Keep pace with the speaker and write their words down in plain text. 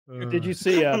Did you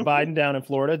see Biden down in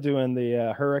Florida doing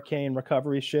the hurricane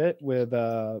recovery shit with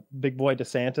big boy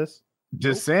DeSantis?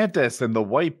 DeSantis and the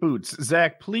white boots.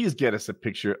 Zach, please get us a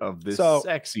picture of this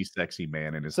sexy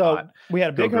man in his hot. We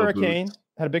had a big hurricane. Boots.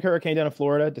 Had a big hurricane down in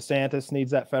Florida. DeSantis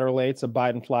needs that federal aid, so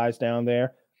Biden flies down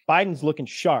there. Biden's looking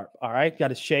sharp. All right,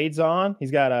 got his shades on.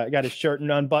 He's got his shirt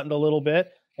unbuttoned a little bit,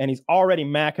 and he's already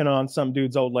macking on some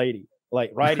dude's old lady.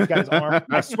 Like, right? He's got his arm.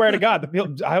 I swear to God,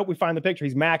 I hope we find the picture.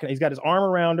 He's macking. He's got his arm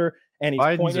around her, and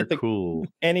he's pointing at the cool.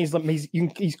 And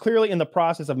he's clearly in the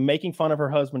process of making fun of her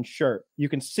husband's shirt. You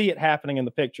can see it happening in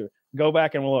the picture. Go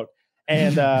back and look.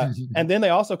 And and then they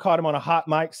also caught him on a hot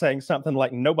mic saying something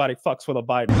like, "Nobody fucks with a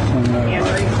Biden."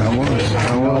 I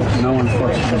was. No one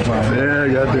fucks with a Biden.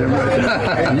 Yeah, goddamn right.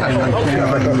 And I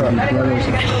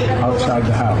can't outside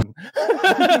the house.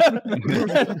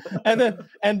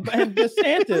 and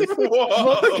DeSantis.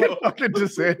 Fucking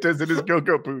DeSantis in his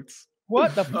go-go boots.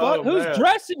 What the fuck? Who's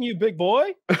dressing you, big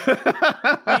boy?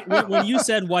 When you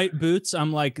said white boots,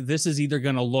 I'm like, this is either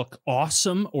going to look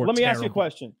awesome or Let me terrible. ask you a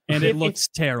question. And it looks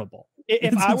terrible.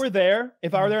 If I were there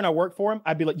and I worked for him,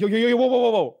 I'd be like, yo,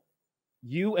 whoa.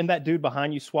 You and that dude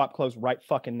behind you swap clothes right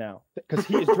fucking now. Because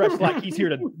he is dressed like he's here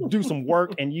to do some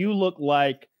work, and you look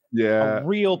like a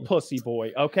real pussy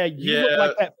boy, okay? You look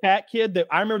like that fat kid that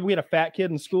I remember we had a fat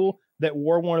kid in school that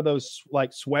wore one of those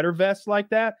like sweater vests like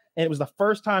that. And it was the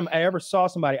first time I ever saw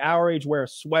somebody our age wear a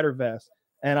sweater vest.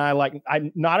 And I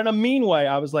not in a mean way.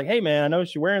 I was like, hey man, I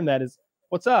noticed you're wearing that.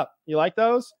 What's up? You like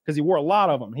those? Because he wore a lot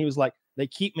of them. He was like, they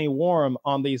keep me warm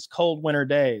on these cold winter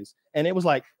days. And it was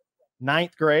like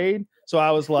 9th grade. So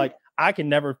I was like, I can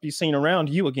never be seen around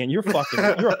you again. You're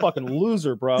a fucking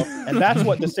loser, bro. And that's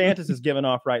what DeSantis is giving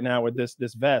off right now with this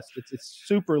vest. It's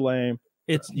super lame.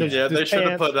 They should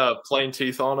have put plain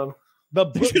teeth on him. The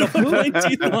plain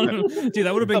teeth on him. Dude,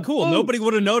 that would have been cool. Boots. Nobody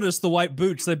would have noticed the white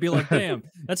boots. They'd be like, damn,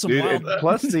 that's some wild.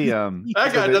 Plus the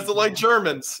that guy doesn't like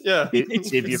Germans. Yeah.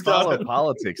 If you follow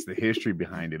politics, the history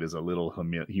behind it is a little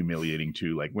humiliating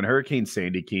too. Like when Hurricane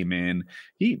Sandy came in,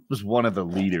 he was one of the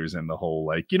leaders in the whole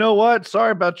like, you know what?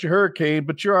 Sorry about your hurricane,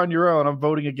 but you're on your own. I'm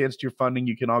voting against your funding.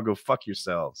 You can all go fuck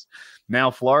yourselves.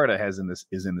 Now Florida is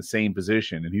in the same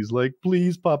position, and he's like,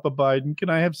 please, Papa Biden, can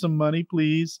I have some money,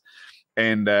 please?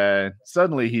 And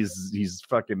suddenly he's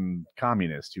fucking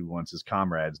communist who wants his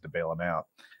comrades to bail him out.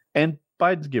 And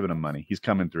Biden's giving him money. He's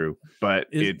coming through. But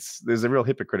there's a real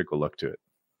hypocritical look to it.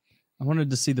 I wanted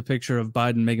to see the picture of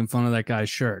Biden making fun of that guy's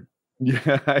shirt.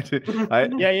 Yeah, I did.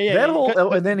 Yeah. That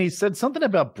whole, and then he said something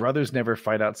about brothers never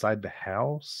fight outside the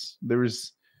house. There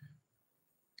was...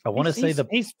 I want to say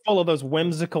he's full of those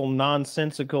whimsical,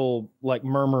 nonsensical like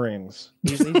murmurings.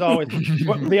 He's always.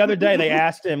 The other day they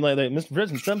asked him, like, Mr.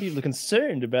 President, some people are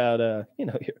concerned about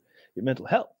your mental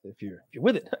health if you're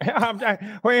with it.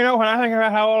 Well, when I think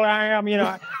about how old I am,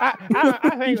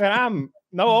 I think that I'm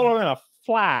no older than a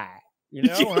fly. When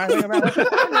I think about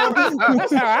that,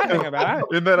 that's how I think about it.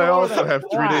 And then I also have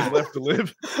 3 days left to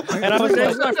live. And I was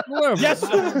like, yes.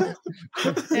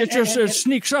 It just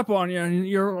sneaks up on you, and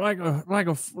you're I'm like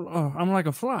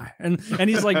a fly, and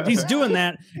he's doing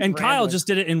that, and Kyle just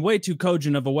did it in way too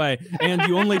cogent of a way, and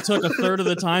you only took 1/3 of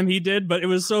the time he did, but it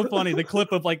was so funny. The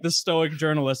clip of like the stoic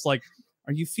journalist, like,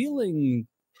 are you feeling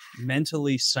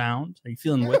mentally sound? Are you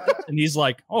feeling with it? And he's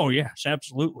like, oh yes,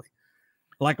 absolutely.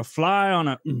 Like a fly on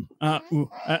a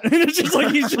it's just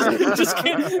like he's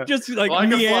just like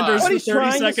meanders for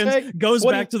 30 seconds, goes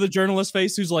back to the journalist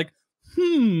face who's like,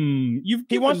 you've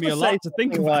given me a lot to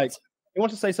think about. He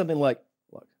wants to say something like,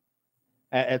 look,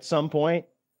 at some point,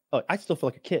 look, I still feel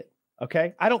like a kid.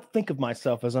 Okay, I don't think of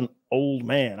myself as an old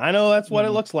man. I know that's what it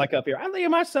looks like up here. I think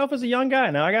of myself as a young guy.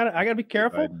 Now I gotta be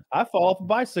careful. Biden. I fall off a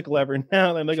bicycle every now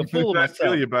and then, make a fool of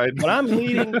myself. You, but I'm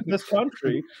leading this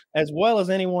country as well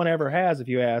as anyone ever has, if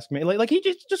you ask me. Like he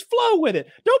just flow with it.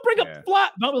 Don't bring up fly.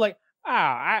 Don't be like,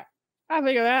 I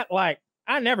think of that like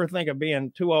I never think of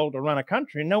being too old to run a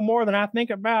country, no more than I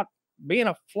think about being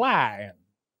a fly and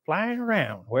flying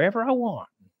around wherever I want.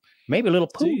 Maybe a little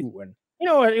poo and.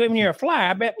 When you're a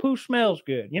fly, I bet poo smells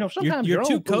good. Sometimes your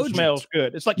own poo smells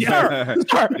good. It's like, yeah,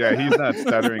 he's not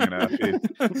stuttering enough.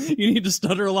 You need to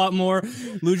stutter a lot more,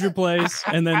 lose your place,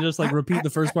 and then just like repeat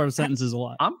the first part of sentences a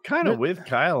lot. I'm kind of with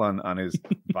Kyle on his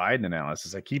Biden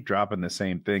analysis. I keep dropping the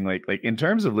same thing. Like in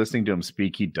terms of listening to him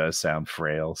speak, he does sound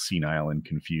frail, senile, and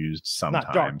confused sometimes.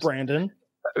 Not Dark Brandon.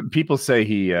 People say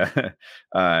he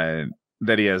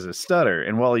that he has a stutter.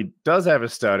 And while he does have a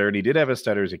stutter, and he did have a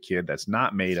stutter as a kid, that's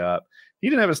not made up. He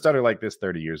didn't have a stutter like this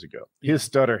 30 years ago. His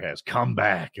stutter has come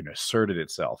back and asserted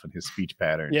itself in his speech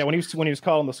patterns. Yeah, when he was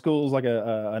calling the schools like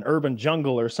an urban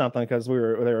jungle or something because they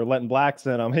were letting blacks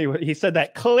in them, he said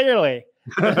that clearly.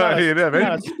 He didn't have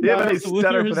any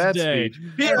stutter for that speech.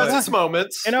 He has his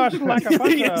moments. You know,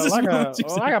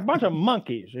 it's like a bunch of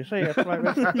monkeys. You see, it's like,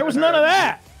 there was none of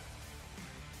that.